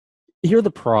Here are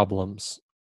the problems.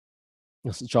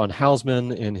 This is John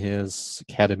Hausman in his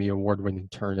Academy Award-winning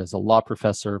turn as a law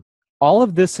professor. All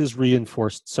of this is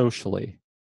reinforced socially,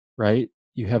 right?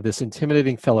 You have this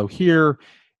intimidating fellow here.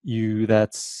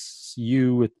 That's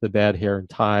you with the bad hair and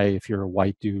tie. If you're a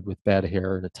white dude with bad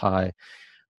hair and a tie,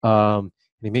 and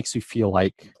it makes you feel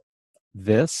like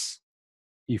this.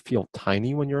 You feel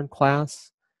tiny when you're in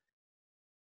class,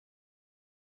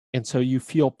 and so you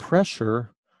feel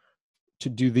pressure to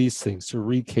do these things, to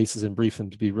read cases and brief them,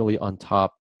 to be really on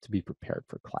top, to be prepared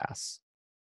for class.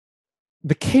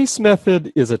 The case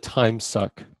method is a time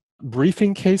suck.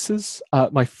 Briefing cases,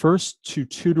 my first two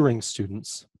tutoring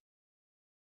students,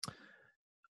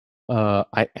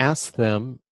 I asked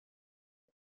them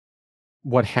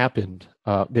what happened.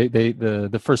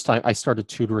 The first time I started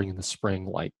tutoring in the spring,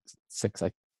 like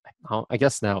I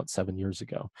guess now it's 7 years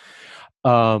ago.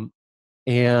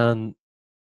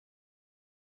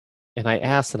 And I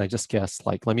asked, and I just guessed,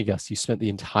 like, let me guess, you spent the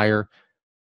entire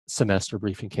semester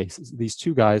briefing cases. These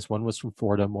two guys, one was from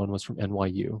Fordham, one was from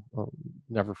NYU. I'll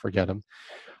never forget them.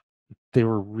 They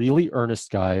were really earnest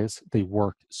guys. They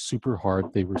worked super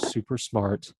hard. They were super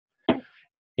smart.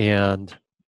 And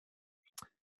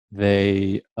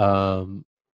they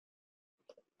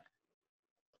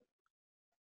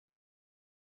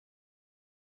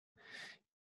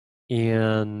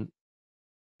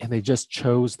and they just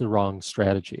chose the wrong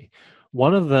strategy.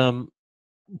 One of them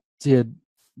did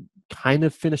kind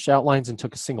of finish outlines and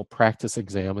took a single practice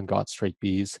exam and got straight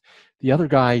B's. The other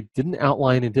guy didn't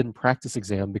outline and didn't practice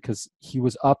exam because he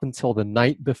was up until the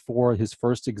night before his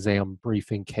first exam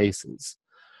briefing cases.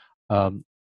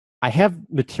 I have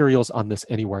materials on this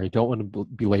anywhere. I don't want to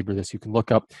belabor this. You can look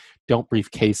up "Don't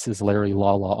Brief Cases" Larry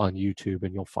Lala on YouTube,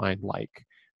 and you'll find, like,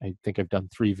 I think I've done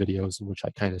 3 videos in which I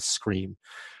kind of scream.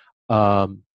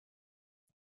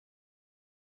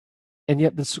 And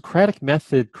yet the Socratic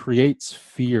method creates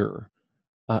fear,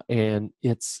 and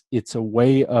it's a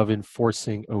way of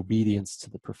enforcing obedience to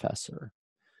the professor.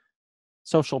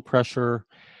 Social pressure.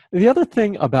 The other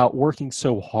thing about working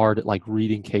so hard at, like,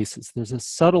 reading cases, there's a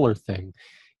subtler thing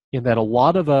in that a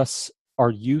lot of us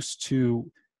are used to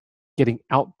getting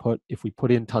output if we put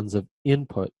in tons of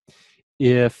input.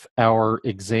 If our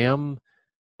exam,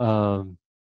 in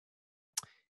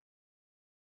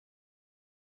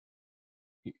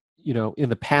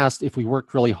the past, if we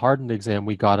worked really hard in an exam,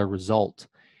 we got a result.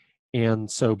 And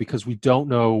so because we don't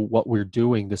know what we're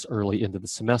doing this early into the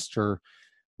semester,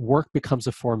 work becomes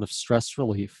a form of stress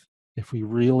relief. If we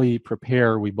really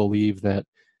prepare, we believe that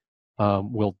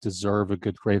we'll deserve a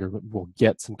good grade or we'll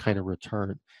get some kind of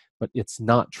return. But it's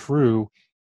not true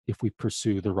if we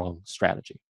pursue the wrong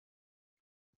strategy.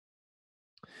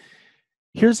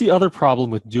 Here's the other problem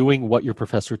with doing what your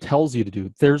professor tells you to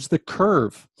do. There's the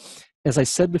curve. As I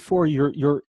said before,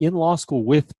 you're in law school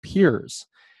with peers.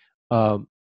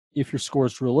 If your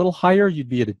scores were a little higher, you'd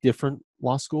be at a different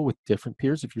law school with different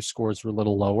peers. If your scores were a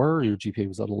little lower, or your GPA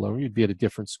was a little lower, you'd be at a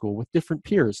different school with different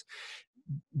peers.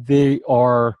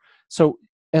 So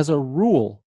as a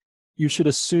rule, you should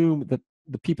assume that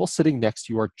the people sitting next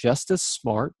to you are just as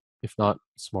smart, if not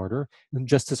smarter, and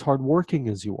just as hardworking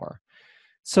as you are.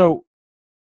 So,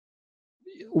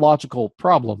 logical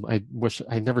problem. I wish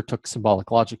I never took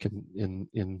symbolic logic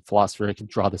in philosophy. I can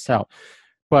draw this out.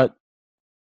 But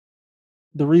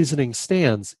the reasoning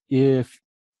stands. If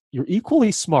you're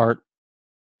equally smart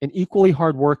and equally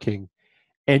hardworking,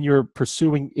 and you're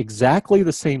pursuing exactly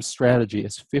the same strategy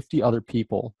as 50 other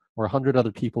people or 100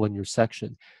 other people in your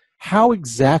section, how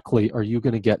exactly are you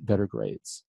going to get better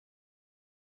grades?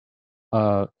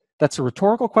 That's a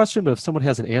rhetorical question, but if someone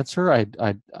has an answer, I'd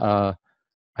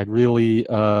really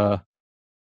love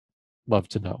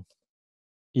to know.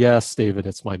 Yes, David,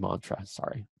 it's my mantra.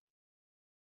 Sorry.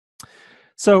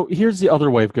 So here's the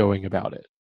other way of going about it.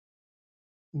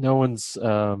 No one's,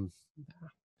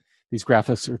 these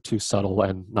graphics are too subtle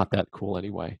and not that cool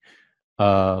anyway.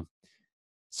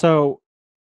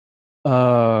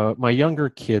 My younger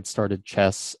kid started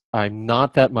chess. I'm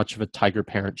not that much of a tiger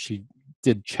parent. She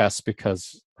did chess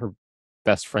because her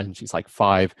best friend, she's like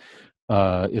 5,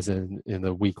 is in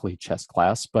the weekly chess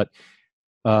class. But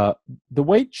the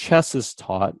way chess is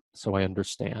taught, so I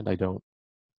understand, I don't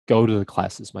go to the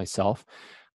classes myself,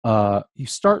 you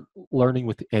start learning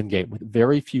with the endgame, with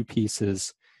very few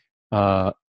pieces,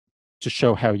 to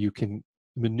show how you can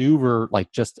maneuver,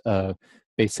 like, just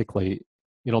basically,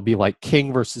 it'll be like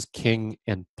king versus king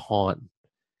and pawn.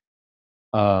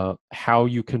 How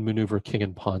you can maneuver king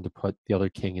and pawn to put the other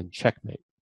king in checkmate.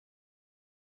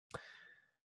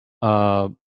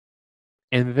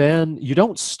 And then you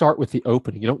don't start with the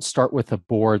opening. You don't start with a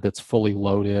board that's fully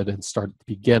loaded and start at the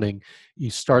beginning. You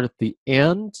start at the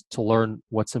end to learn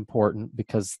what's important,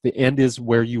 because the end is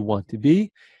where you want to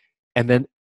be. And then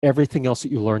everything else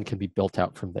that you learn can be built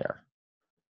out from there.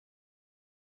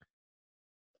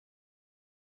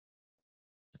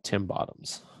 Tim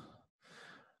Bottoms.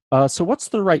 So what's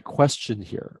the right question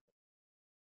here?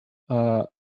 I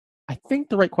think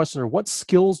the right question are, what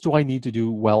skills do I need to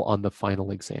do well on the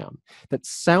final exam? That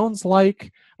sounds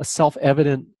like a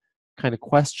self-evident kind of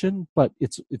question, but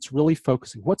it's really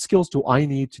focusing. What skills do I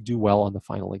need to do well on the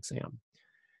final exam?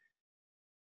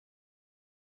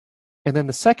 And then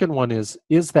the second one is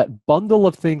that bundle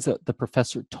of things that the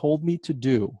professor told me to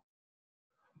do,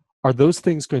 are those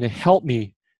things going to help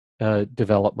me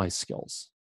develop my skills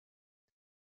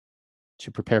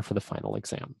to prepare for the final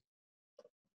exam?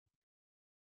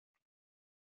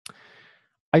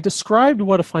 I described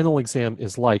what a final exam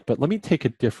is like, but let me take a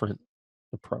different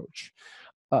approach.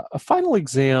 A final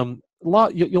exam,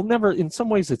 you'll never, in some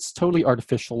ways it's totally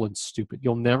artificial and stupid.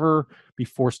 You'll never be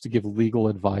forced to give legal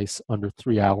advice under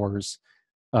 3 hours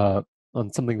on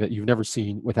something that you've never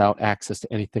seen without access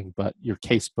to anything but your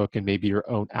casebook and maybe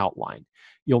your own outline.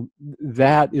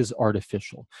 That is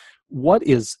artificial. What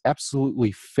is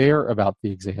absolutely fair about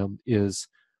the exam is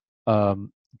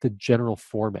the general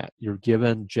format. You're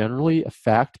given generally a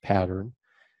fact pattern,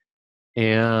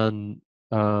 and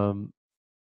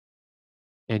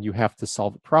you have to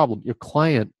solve a problem. Your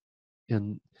client,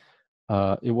 in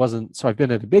it wasn't, so I've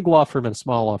been at a big law firm and a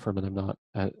small law firm, and I'm not,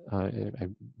 I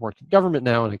work in government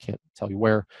now, and I can't tell you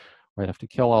where I'd have to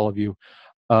kill all of you.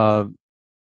 But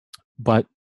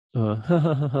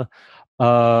no,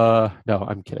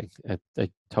 I'm kidding. I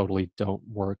totally don't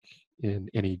work in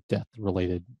any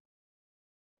death-related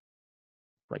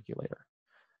regulator.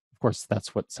 Of course,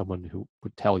 that's what someone who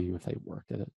would tell you if they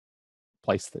worked at a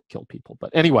place that killed people.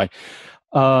 But anyway,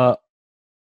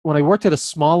 when I worked at a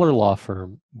smaller law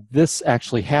firm, this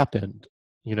actually happened.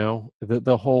 You know,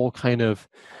 the whole kind of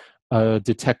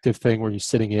detective thing where you're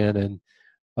sitting in and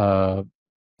a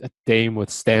dame with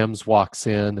Stams walks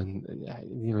in, and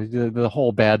you know, the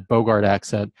whole bad Bogart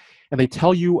accent, and they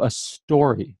tell you a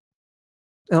story.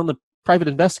 And on the private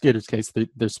investigator's case,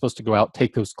 they're supposed to go out,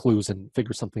 take those clues, and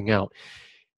figure something out.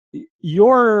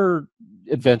 Your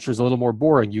adventure is a little more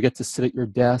boring. You get to sit at your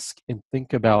desk and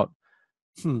think about,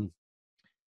 given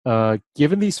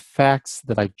these facts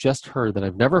that I've just heard, that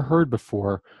I've never heard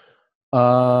before,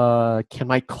 can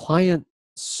my client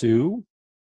sue?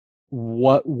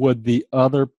 What would the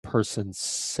other person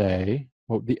say?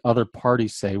 What would the other party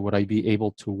say? Would I be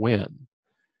able to win?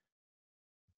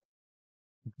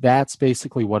 That's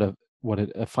basically what a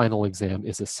final exam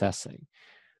is assessing.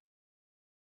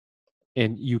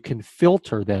 And you can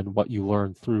filter then what you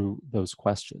learn through those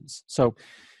questions. So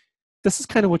this is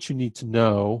kind of what you need to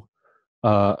know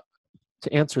to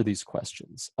answer these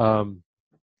questions. You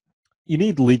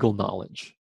need legal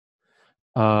knowledge.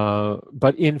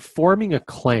 But in forming a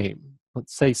claim,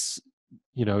 let's say,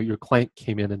 you know, your client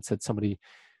came in and said somebody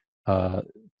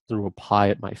threw a pie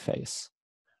at my face.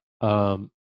 We'll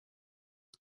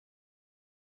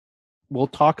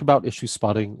talk about issue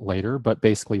spotting later, but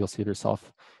basically you'll see it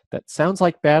yourself. That sounds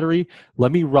like battery.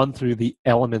 Let me run through the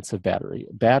elements of battery.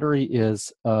 Battery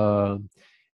is an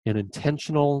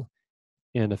intentional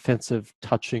and offensive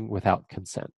touching without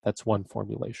consent. That's one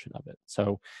formulation of it.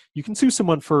 So you can sue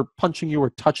someone for punching you or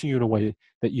touching you in a way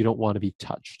that you don't want to be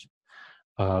touched.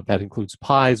 That includes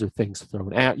pies or things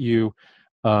thrown at you,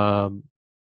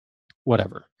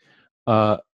 whatever.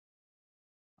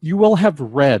 You will have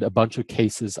read a bunch of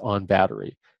cases on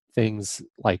battery. Things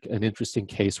like an interesting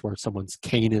case where someone's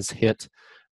cane is hit.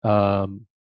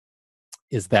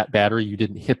 Is that battery? You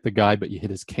didn't hit the guy, but you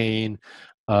hit his cane.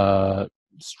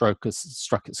 Struck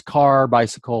his car,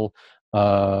 bicycle.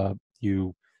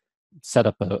 You set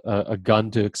up a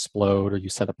gun to explode, or you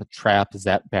set up a trap. Is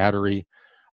that battery?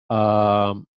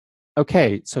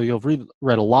 Okay, so you've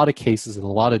read a lot of cases in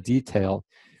a lot of detail,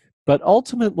 but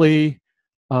ultimately,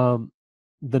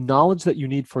 the knowledge that you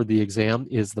need for the exam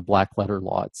is the black letter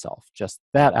law itself. Just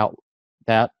that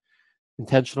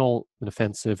intentional and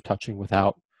offensive touching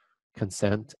without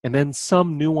consent, and then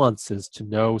some nuances to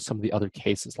know some of the other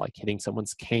cases, like hitting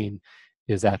someone's cane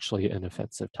is actually an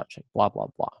offensive touching, blah, blah,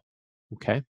 blah.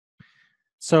 Okay?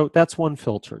 So that's one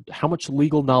filter. How much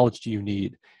legal knowledge do you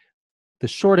need? The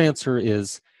short answer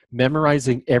is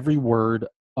memorizing every word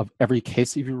of every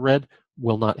case that you've read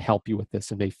will not help you with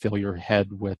this and may fill your head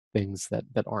with things that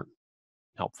aren't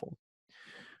helpful.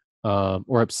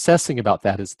 Or obsessing about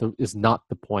that is not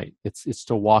the point. It's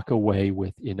to walk away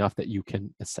with enough that you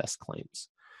can assess claims.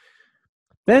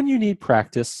 Then you need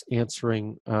practice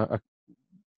answering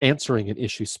an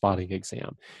issue spotting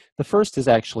exam. The first is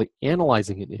actually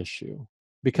analyzing an issue,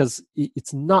 because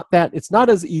it's not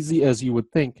as easy as you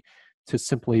would think to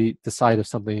simply decide if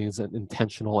something is an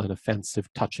intentional and offensive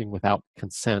touching without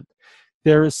consent.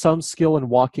 There is some skill in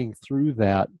walking through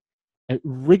that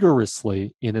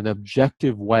rigorously in an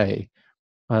objective way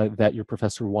that your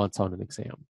professor wants on an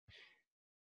exam.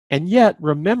 And yet,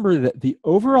 remember that the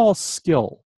overall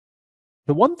skill,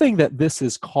 the one thing that this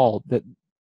is called, that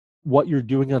what you're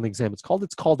doing on the exam, it's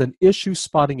called an issue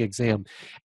spotting exam.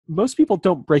 Most people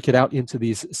don't break it out into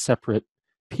these separate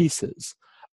pieces,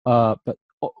 but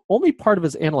only part of it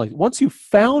is analyzing. Once you've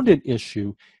found an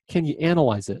issue, can you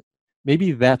analyze it?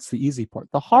 Maybe that's the easy part.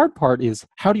 The hard part is,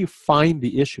 how do you find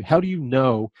the issue? How do you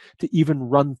know to even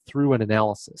run through an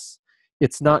analysis?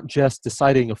 It's not just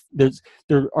deciding if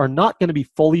there are not going to be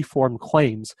fully formed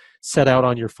claims set out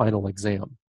on your final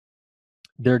exam.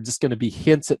 They're just going to be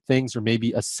hints at things, or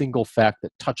maybe a single fact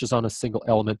that touches on a single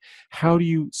element. How do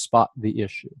you spot the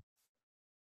issue?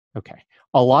 Okay,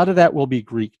 a lot of that will be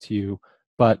Greek to you,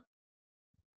 but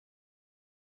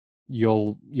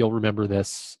you'll remember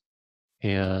this,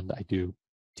 and I do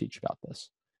teach about this.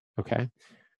 Okay,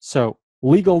 so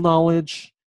legal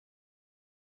knowledge,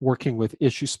 working with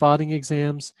issue spotting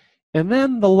exams, and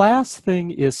then the last thing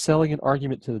is selling an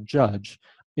argument to the judge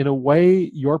in a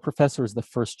way your professor is the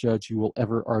first judge you will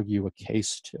ever argue a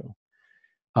case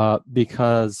to,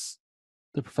 because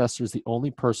the professor is the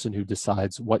only person who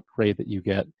decides what grade that you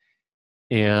get,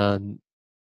 and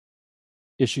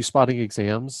issue spotting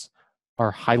exams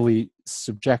are highly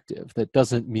subjective. That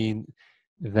doesn't mean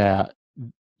that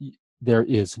there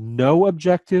is no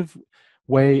objective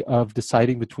way of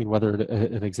deciding between whether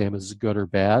an exam is good or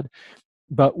bad,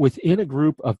 but within a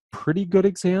group of pretty good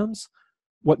exams,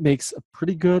 what makes a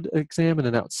pretty good exam and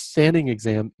an outstanding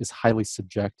exam is highly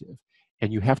subjective.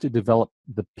 And you have to develop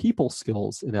the people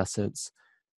skills, in essence,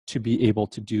 to be able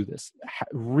to do this.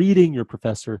 Reading your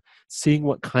professor, seeing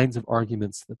what kinds of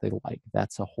arguments that they like,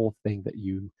 that's a whole thing that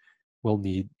you will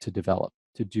need to develop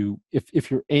to do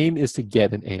if your aim is to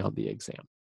get an A on the exam.